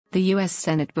The U.S.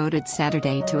 Senate voted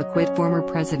Saturday to acquit former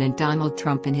President Donald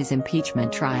Trump in his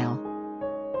impeachment trial.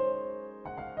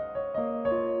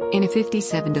 In a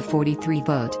 57-43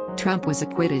 vote, Trump was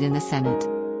acquitted in the Senate.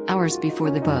 Hours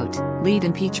before the vote, lead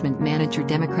impeachment manager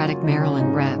Democratic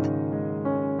Maryland Rep.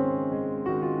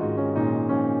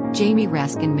 Jamie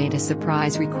Raskin made a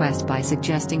surprise request by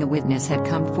suggesting a witness had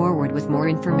come forward with more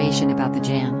information about the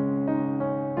jam.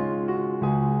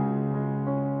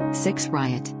 6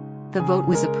 Riot. The vote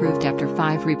was approved after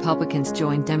 5 Republicans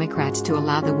joined Democrats to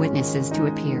allow the witnesses to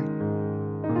appear.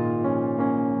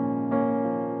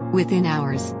 Within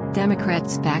hours,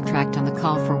 Democrats backtracked on the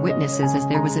call for witnesses as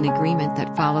there was an agreement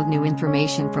that followed new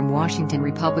information from Washington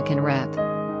Republican Rep.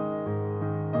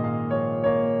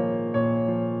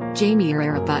 Jaime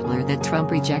Herrera Beutler that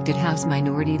Trump rejected House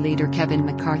Minority Leader Kevin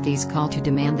McCarthy's call to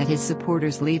demand that his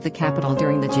supporters leave the Capitol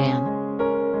during the jam.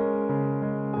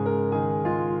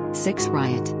 6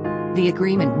 Riot. The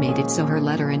agreement made it so her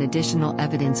letter and additional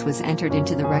evidence was entered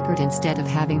into the record instead of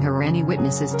having her or any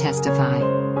witnesses testify.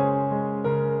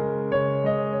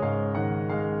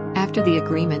 After the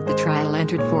agreement, the trial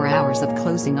entered 4 hours of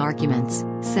closing arguments,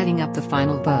 setting up the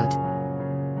final vote.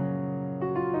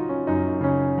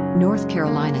 North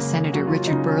Carolina Senator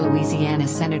Richard Burr Louisiana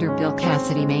Senator Bill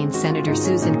Cassidy Maine Senator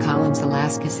Susan Collins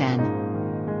Alaska Sen.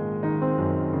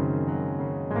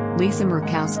 Lisa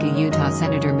Murkowski Utah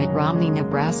Senator Mitt Romney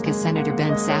Nebraska Senator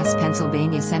Ben Sasse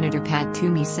Pennsylvania Senator Pat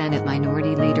Toomey Senate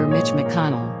Minority Leader Mitch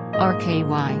McConnell,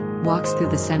 RKY, walks through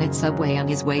the Senate subway on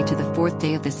his way to the 4th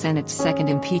day of the Senate's second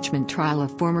impeachment trial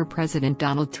of former President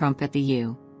Donald Trump at the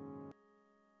U.S.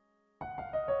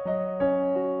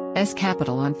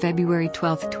 Capitol on February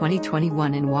 12,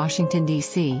 2021 in Washington,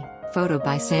 D.C., photo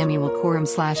by Samuel Corum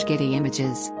 / Getty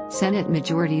Images. Senate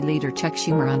Majority Leader Chuck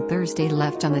Schumer on Thursday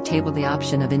left on the table the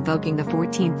option of invoking the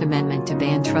 14th Amendment to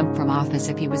ban Trump from office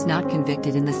if he was not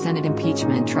convicted in the Senate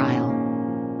impeachment trial.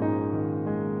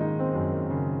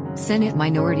 Senate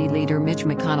Minority Leader Mitch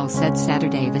McConnell said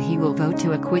Saturday that he will vote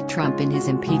to acquit Trump in his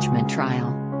impeachment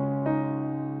trial.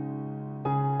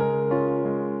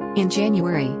 In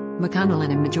January, McConnell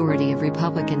and a majority of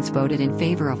Republicans voted in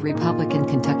favor of Republican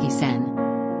Kentucky Sen.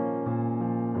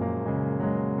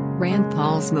 Rand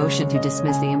Paul's motion to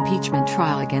dismiss the impeachment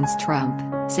trial against Trump,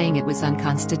 saying it was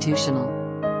unconstitutional.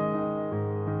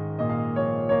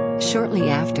 Shortly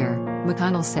after,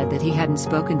 McConnell said that he hadn't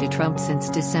spoken to Trump since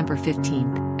December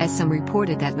 15, as some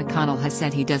reported that McConnell has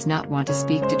said he does not want to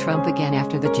speak to Trump again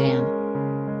after the jam.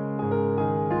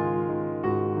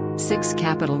 6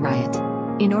 Capitol riot.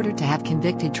 In order to have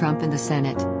convicted Trump in the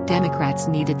Senate, Democrats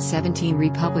needed 17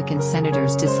 Republican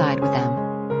senators to side with them.